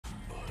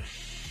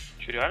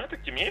Че, реально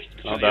так темнеешь?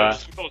 Ну Я да. уже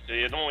испугался,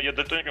 я думал, я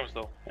дальтоником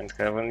стал. Это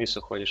когда в инвиз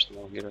уходишь на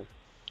новых героев.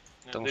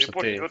 Потому Да что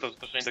репорт ты это,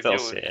 потому что они в так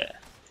делают. стелсе.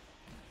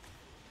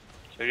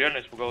 Я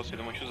реально испугался, я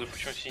думаю, что за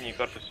почему синие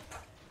карты?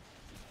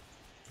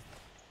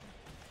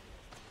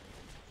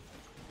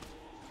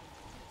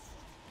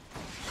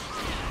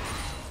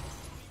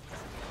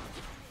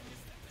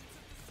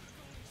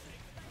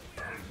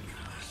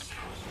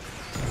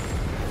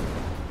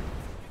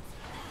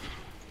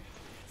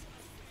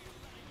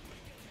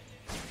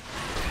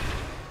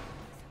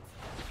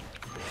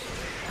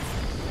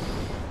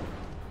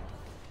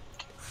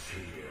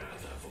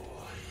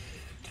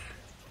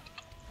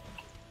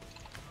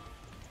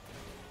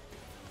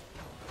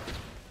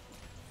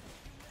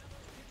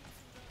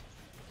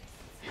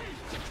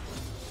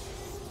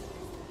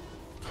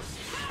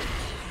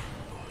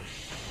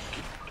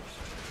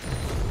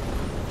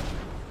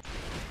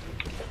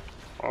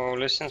 Oh,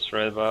 Lucian's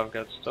red buff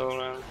got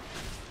stolen.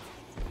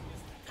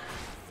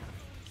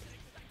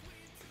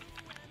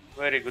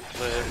 Very good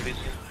player,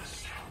 Listen.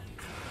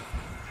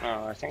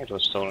 Oh, I think it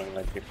was stolen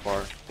like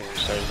before they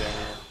started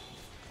doing it.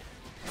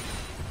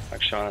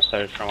 Actually, I want to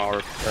start it from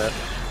our red.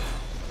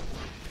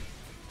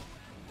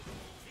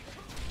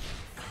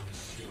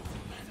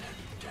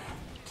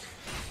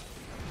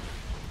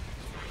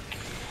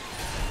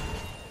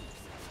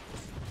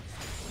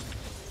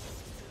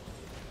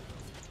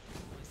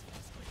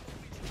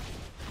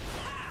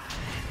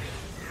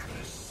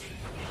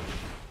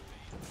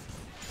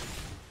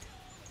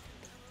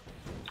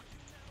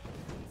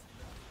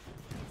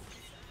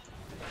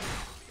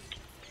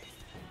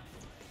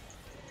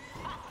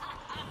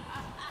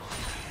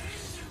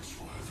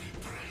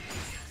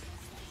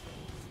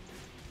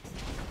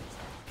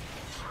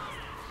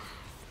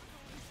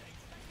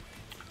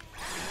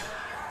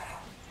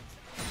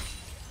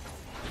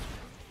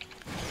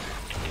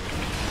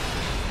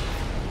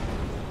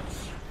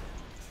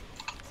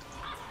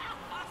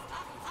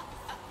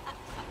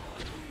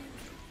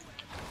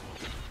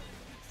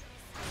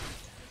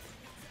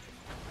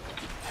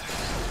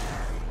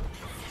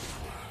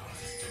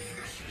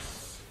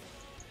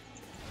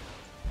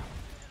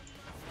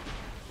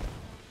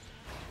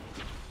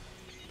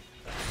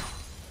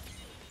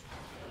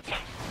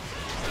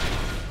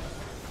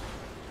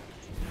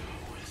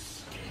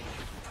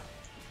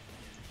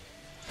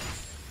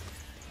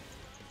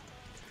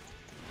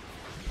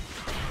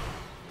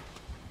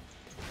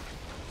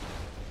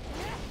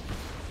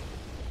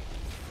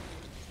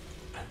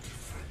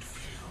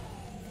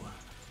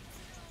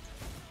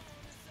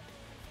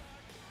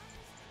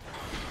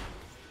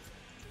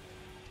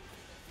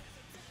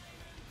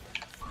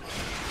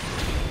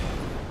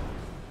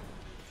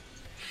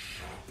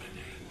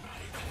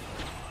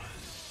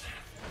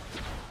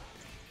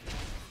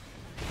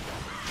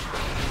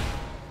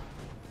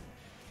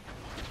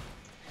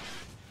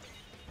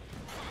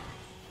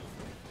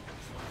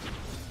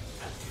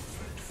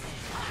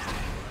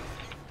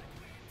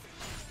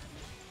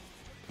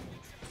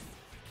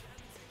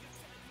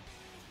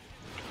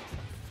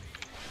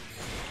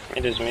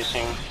 It is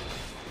missing.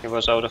 He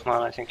was out of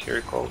mana, I think you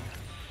recall.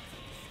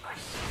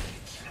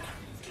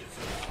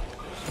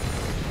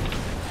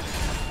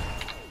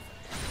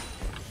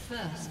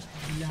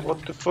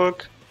 What the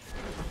fuck?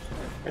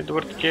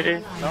 Edward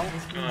carry?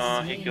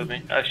 No? He killed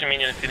me. Actually,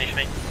 minion finished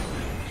me.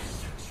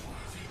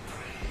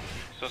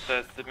 So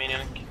sad, the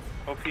minion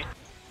OP.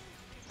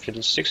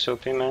 Fiddlesticks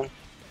OP, man.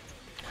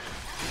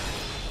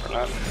 Or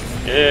not.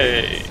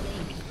 Yay!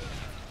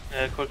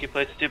 Corky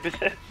played stupid.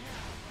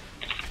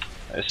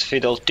 It's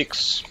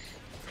Fiddlesticks.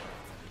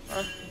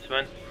 It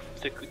went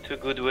to a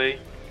good way.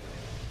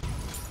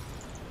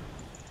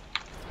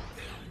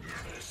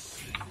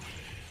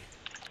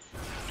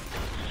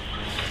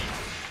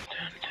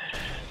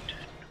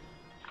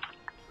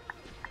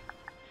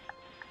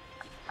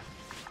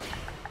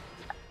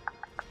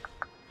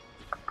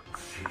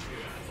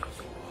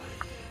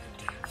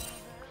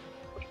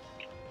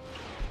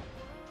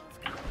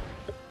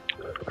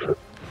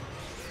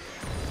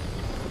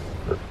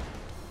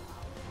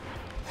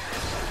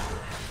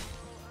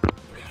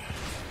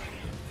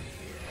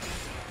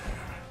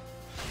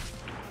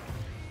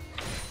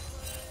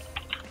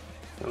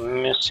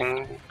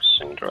 Missing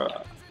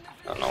Syndra.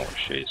 I don't know where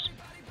she is.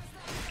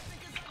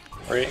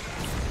 Wait.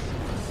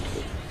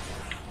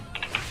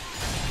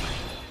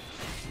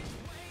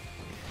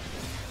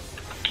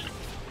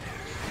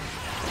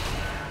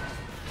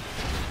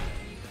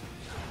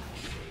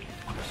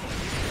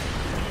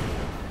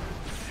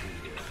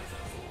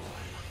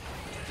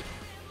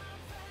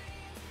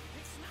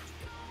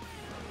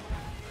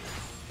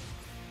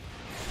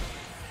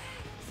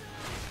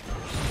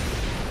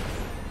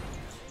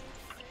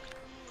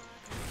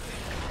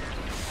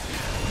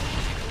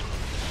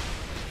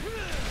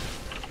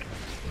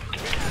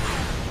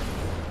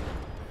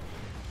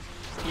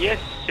 Yes,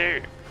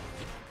 sir.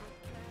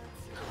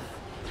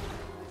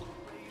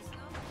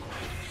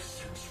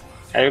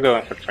 Are you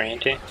going for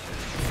Trinity?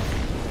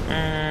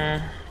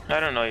 I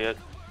don't know yet.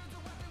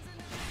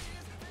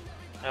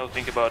 I'll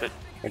think about it.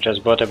 You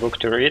just bought a book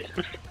to read?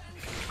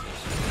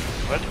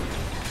 What?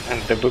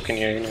 And the book in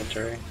your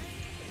inventory.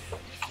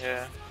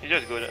 Yeah, he's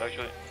just good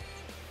actually.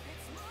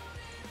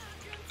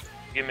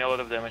 Give me a lot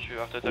of damage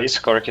after that. This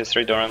Cork is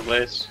 3 Doran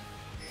Blades.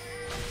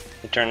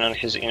 He turned on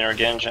his inner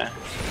Genja.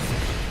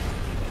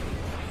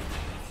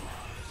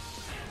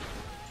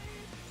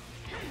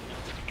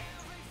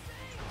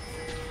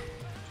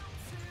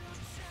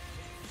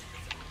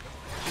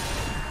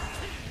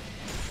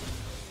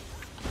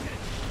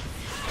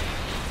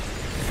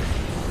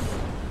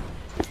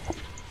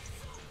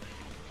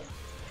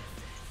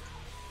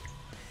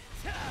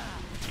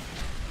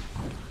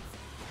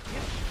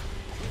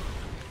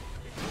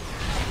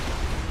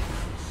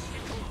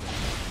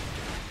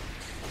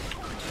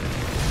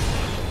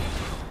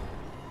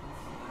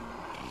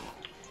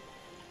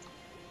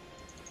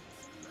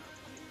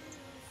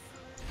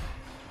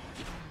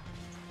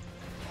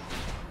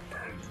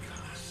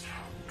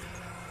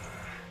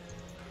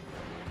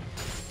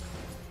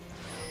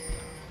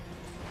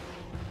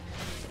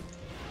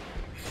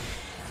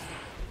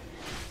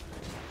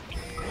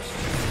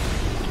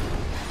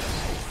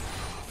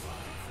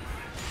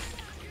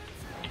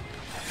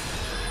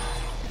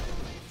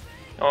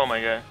 Oh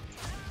my god.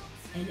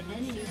 An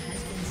enemy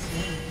has been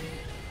slain.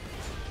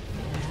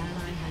 An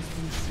ally has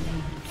been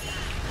slain.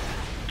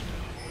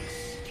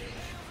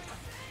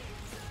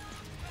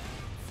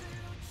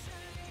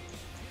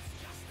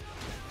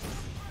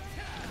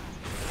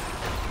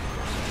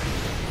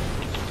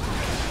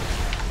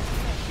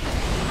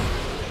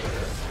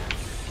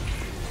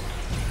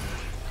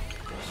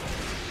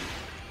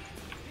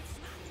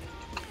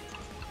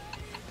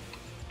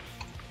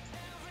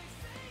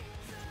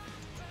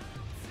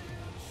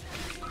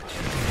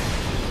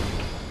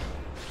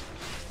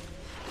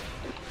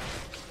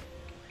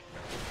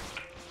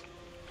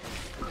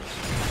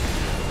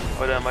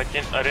 Oh damn, I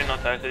did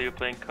not notice that you're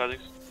playing Kha'Zix.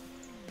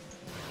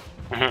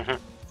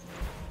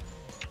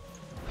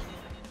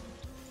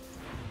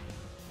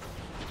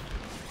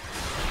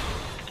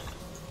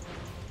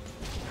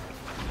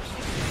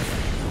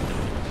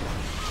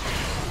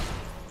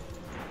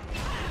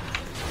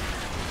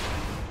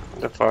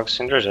 The fuck,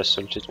 Syndra just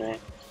ulted me.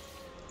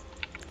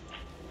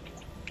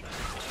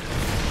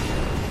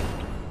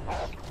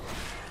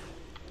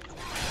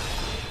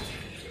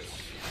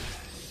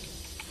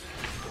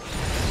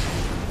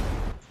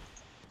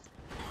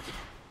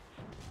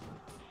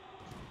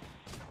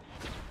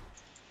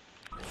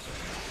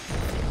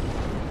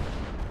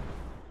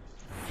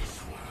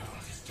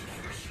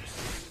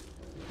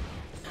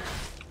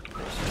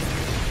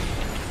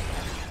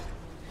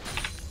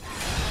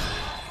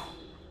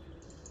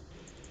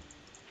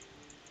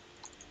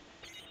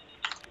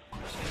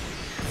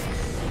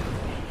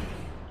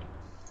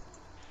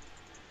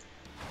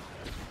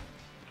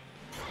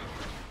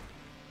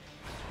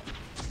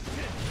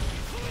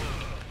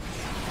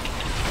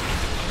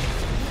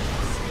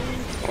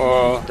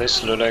 Oh,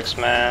 this Ludex,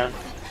 man.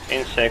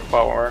 Insect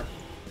power.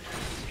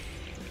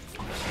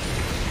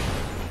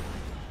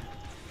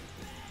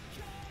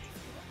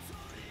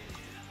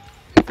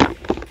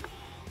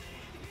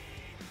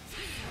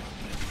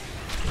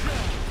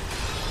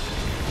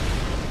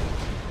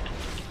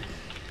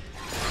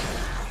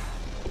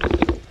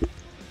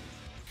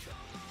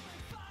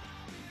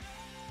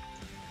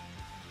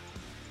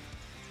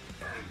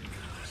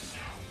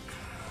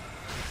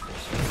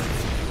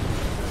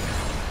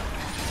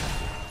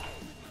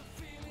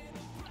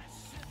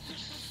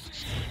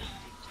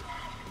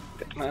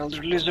 Get my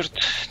Elder Lizard,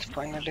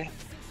 finally.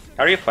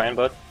 Are you fine,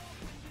 bud?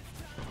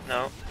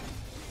 No,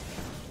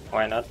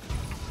 Why not?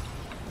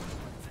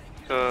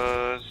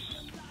 because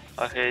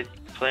I hate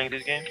playing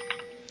this game.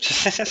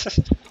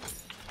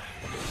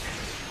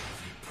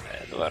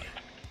 Edward.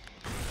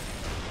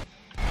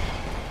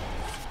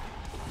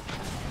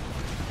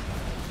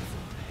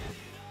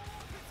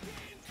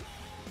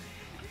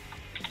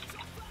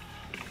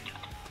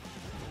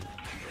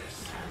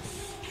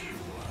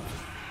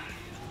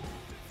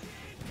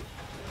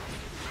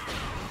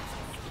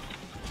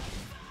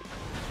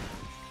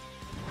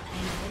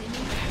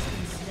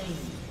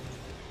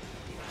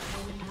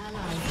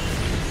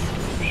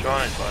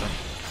 Sean is bottom.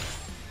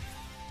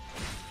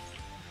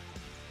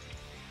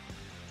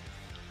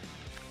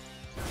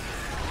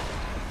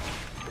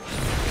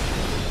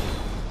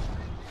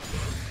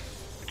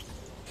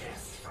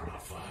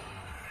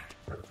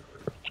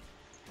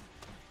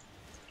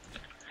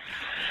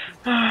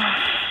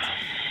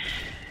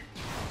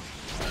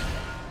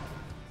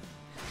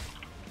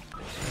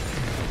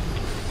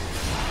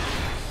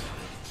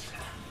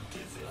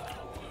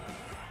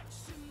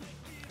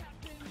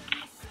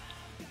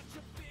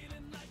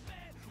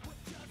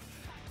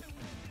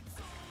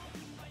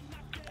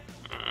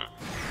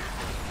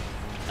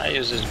 I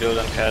use this build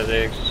on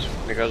Kha'Zix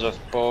because of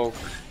poke,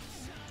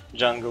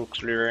 jungle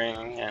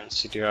clearing, and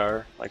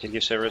CTR. Like it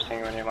gives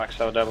everything when you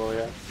max out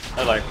W.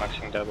 I like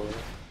maxing W.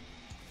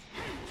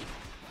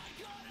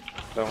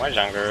 Though my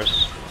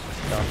junglers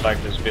don't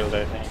like this build,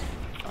 I think.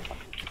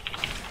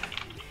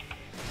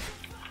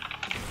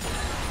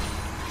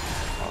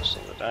 Most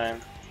of the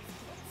time.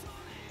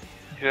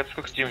 Я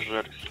сколько Steam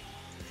жаришь?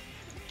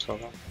 So,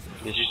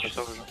 10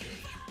 часов уже.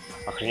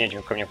 Охренеть,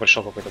 он ко мне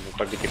пришел какой-то был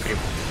побитый крип.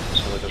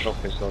 С эту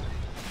жопу и сдох.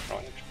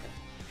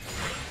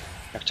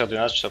 Я хотел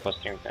 12 часов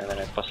постримить,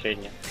 наверное, это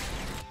последнее.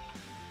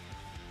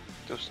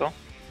 Ты устал?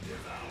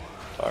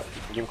 Так,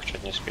 Димка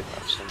что-то не спит,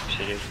 надо с ним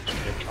посидеть,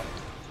 посмотреть, что он.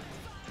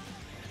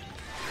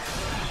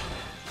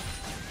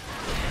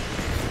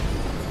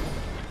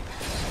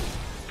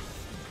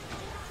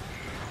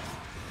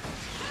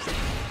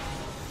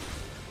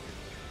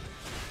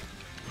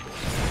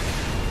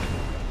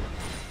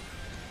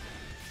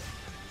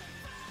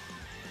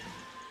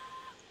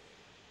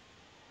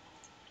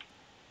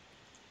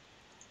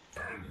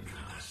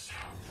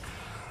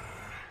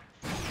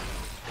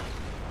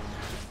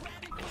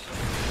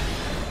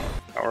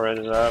 Red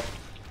is up.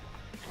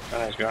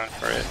 And he's going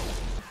for it.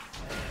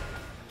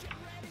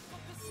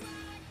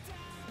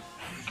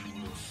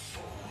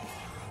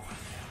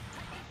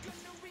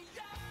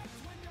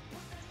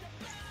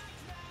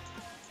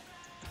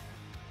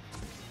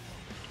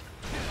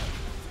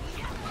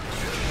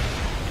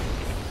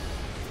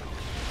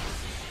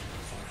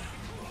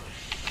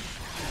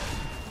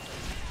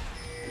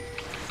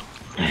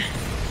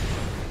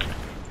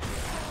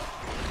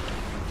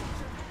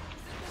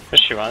 This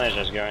Shivana is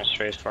just going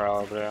straight for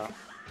our blue.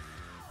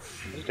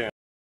 He's doing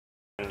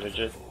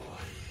legit.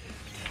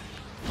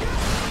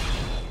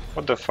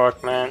 What the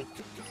fuck, man?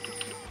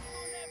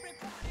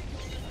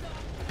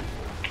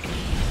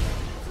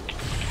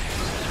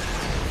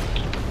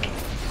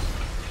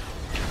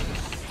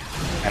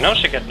 I know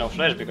she got no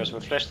flash because we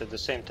flashed at the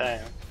same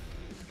time.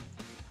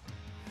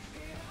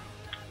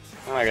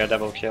 Oh my god,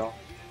 double kill.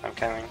 I'm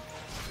coming.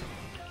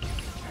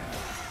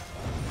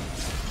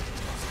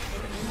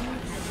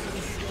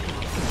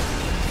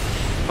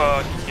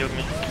 Fuck, he killed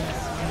me.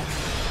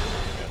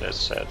 Yeah, that's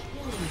sad.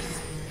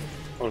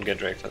 We'll get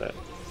Drake for that.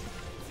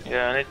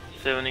 Yeah, I need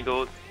 70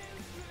 gold.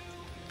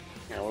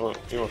 Yeah, we'll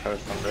have it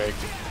from Drake.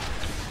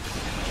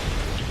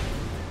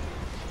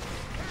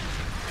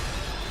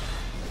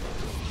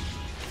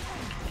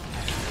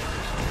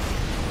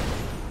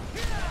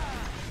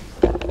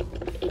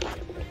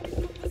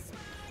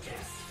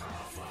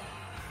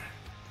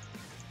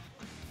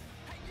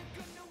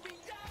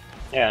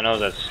 Yeah, I know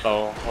that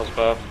slow was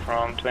buffed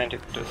from 20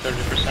 to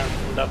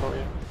 30% in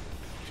W.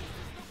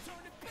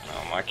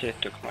 Oh, my kid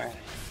took my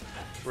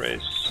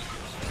race.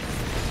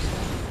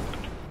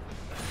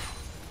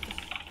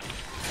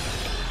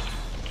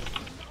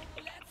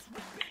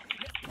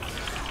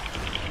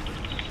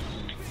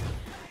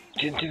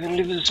 Didn't even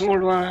leave the small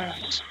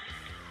ones.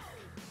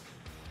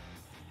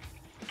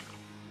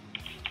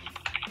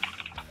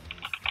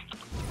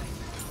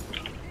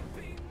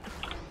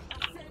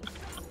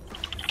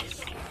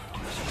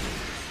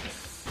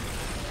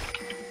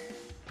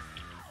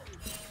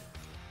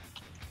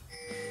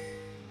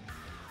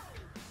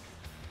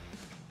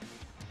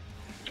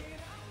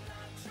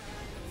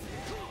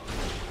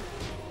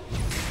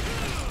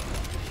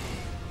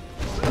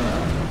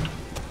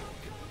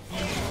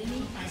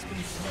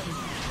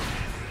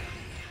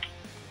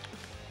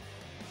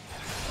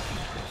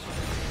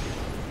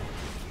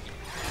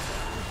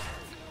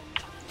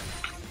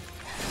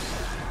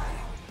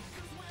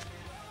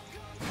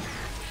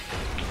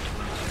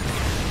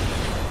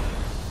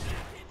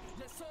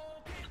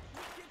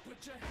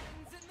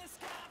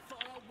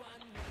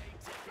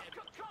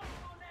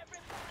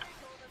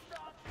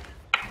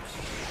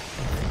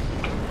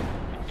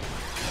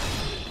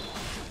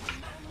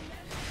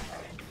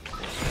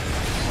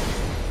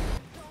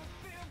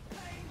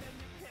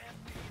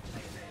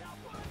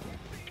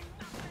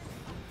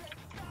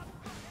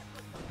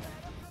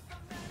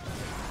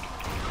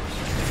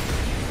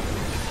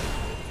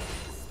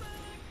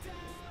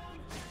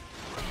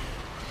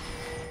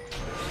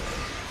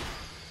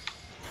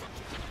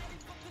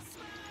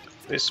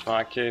 This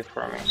Maki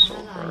farming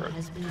silver.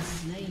 Has been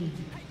slain.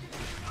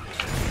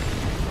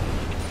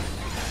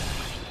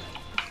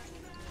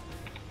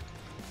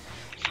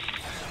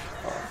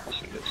 Oh, I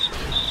think that's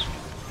this.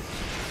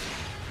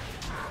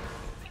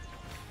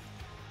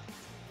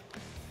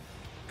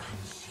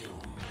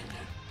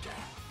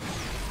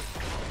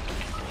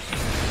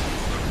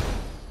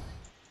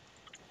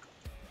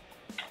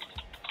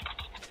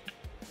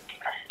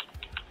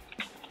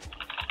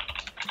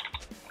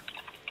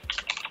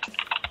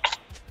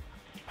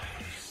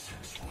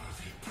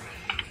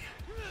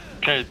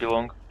 Can it be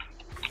long?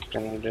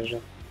 Can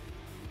vision.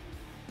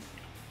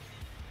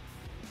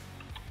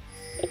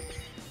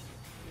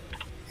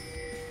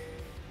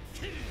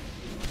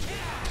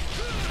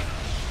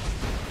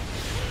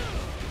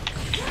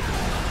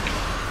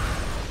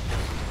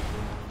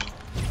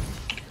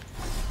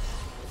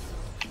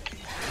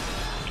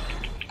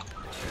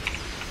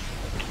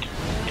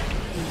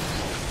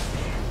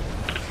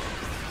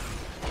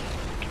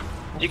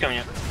 Иди ко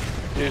мне.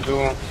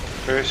 Иду.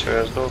 Скорее всего,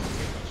 я сдох.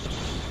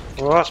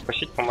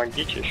 Спасите,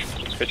 помогите, еще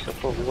 35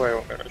 хп, убиваю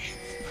его, короче.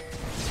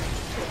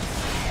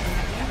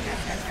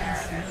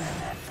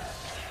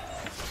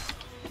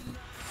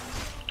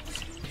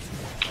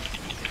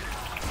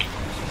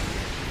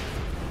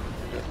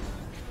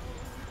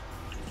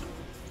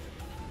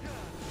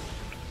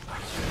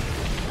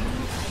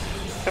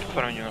 Я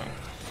похороню.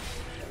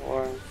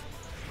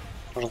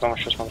 Уже там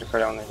еще, смотри,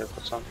 халявный идет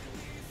пацан.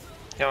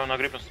 Я его на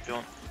гриб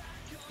наступил.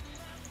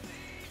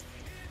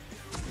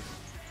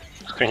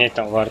 Охренеть,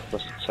 там вард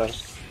просто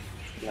царский.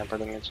 Я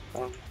подумать.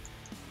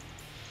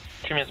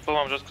 Че меня спал,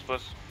 вам жестко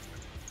спас.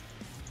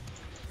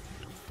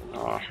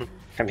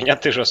 А меня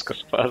ты жестко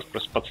спас,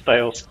 просто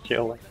подставил с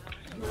тела.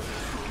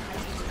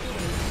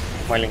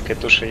 Маленькая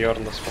туша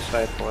Йорда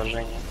спасает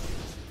положение.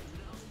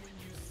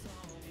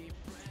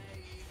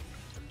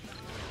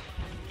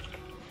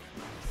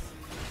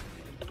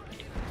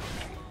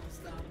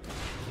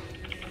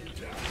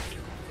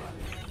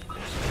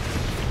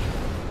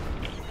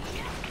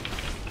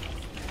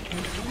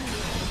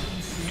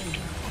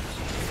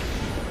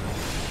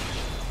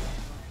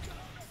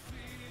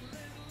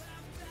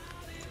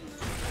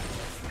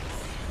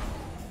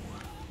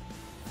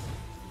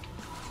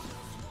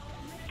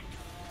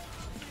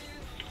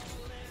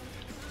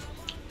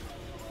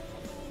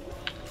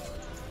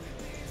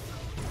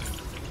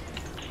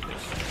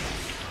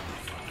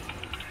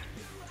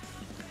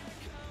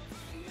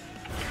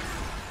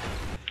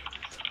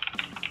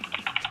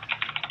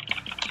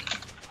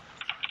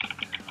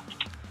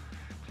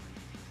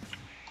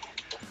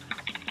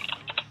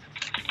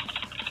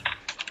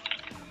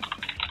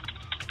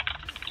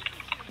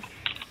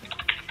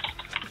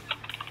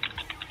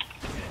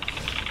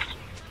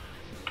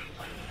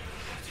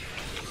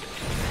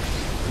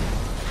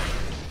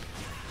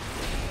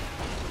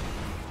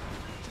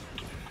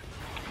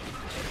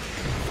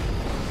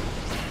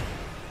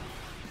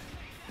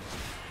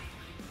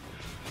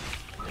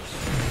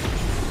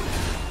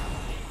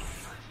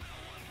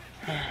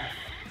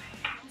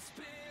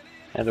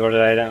 Edward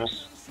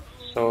items,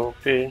 so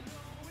OP. You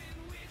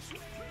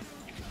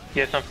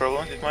have some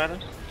problems with my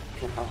items?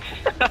 No.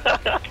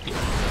 I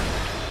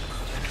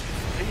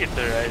think it's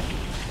alright.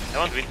 I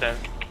want V10. I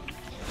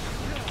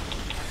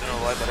don't know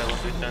why, but I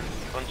want V10.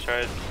 Don't try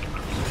it.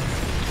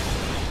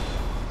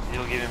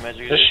 He'll give me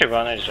magic. This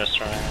Shyvana is just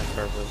running on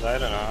purpose, I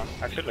don't know.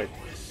 I feel like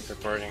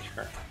reporting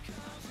her.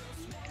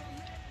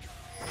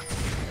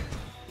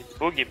 It's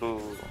Boogie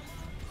Boo.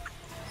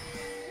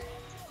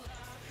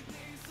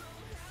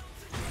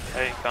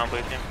 Hey, can't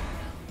believe him.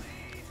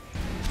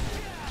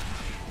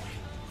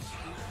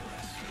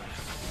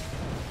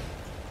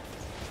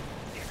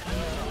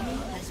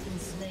 Has been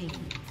slain.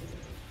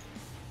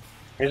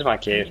 Here's my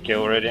KFK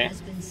already.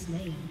 Has been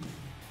slain.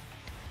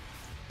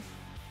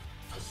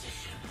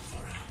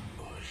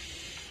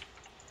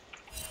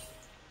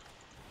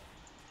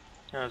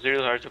 It's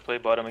really hard to play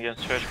bottom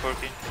against Trash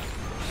Corky.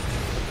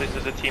 This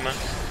is a teamer.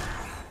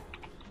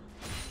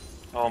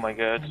 Oh my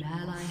god. An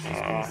ally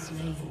has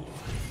been slain.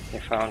 He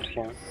found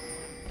him.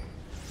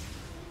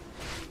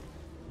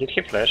 Did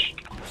he flash?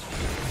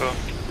 Cool.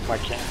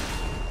 Okay.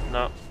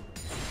 No.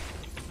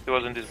 He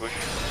was in this bush.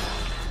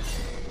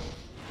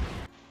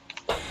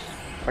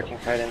 Fucking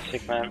hide and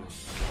seek, man.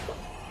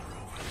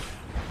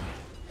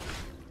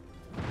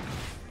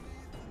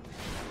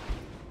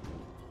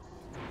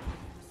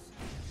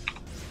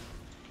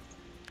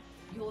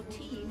 Your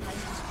team has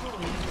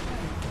destroyed the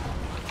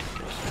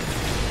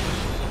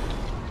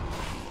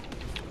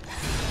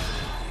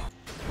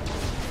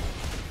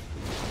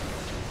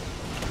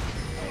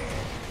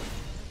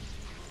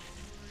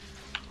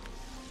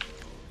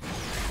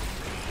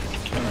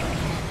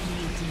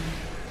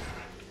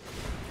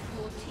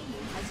Your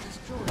team has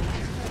destroyed the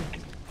turret.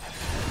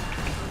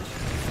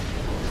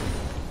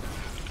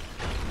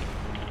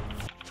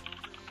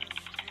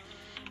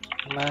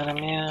 Madam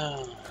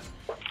mia.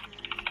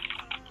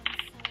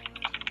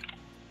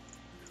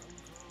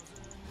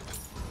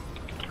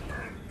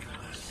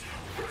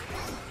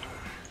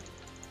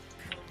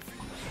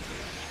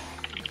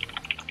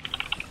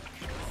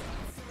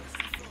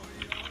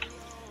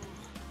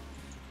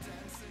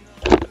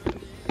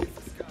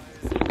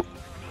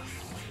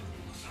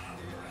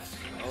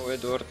 Oh,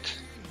 Edward.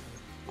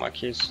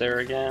 Maki's there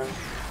again.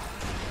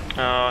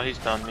 Oh, he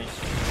stunned me.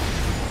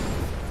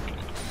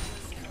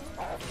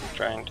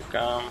 Trying to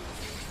come.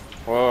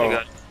 I Whoa.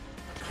 got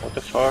What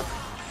the fuck?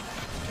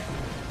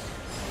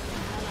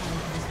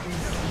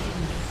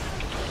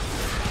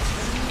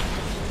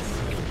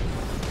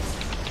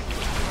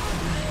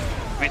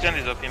 V10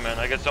 is OP, man.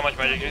 I get so much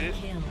magic resist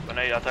when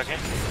I attack him.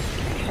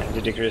 And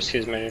the decrease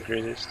his magic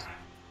resist.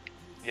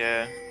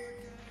 Yeah.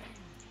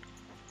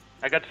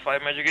 I got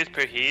 5 magic resist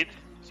per hit,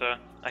 so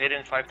I hit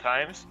him 5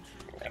 times.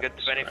 I get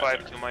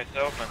 25 to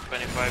myself and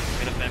 25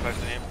 minus 25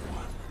 to him.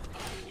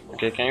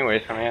 Okay, can you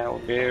wait for me? I will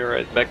be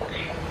right back.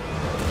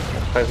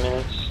 5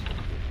 minutes.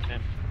 Okay.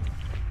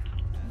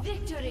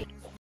 Victory!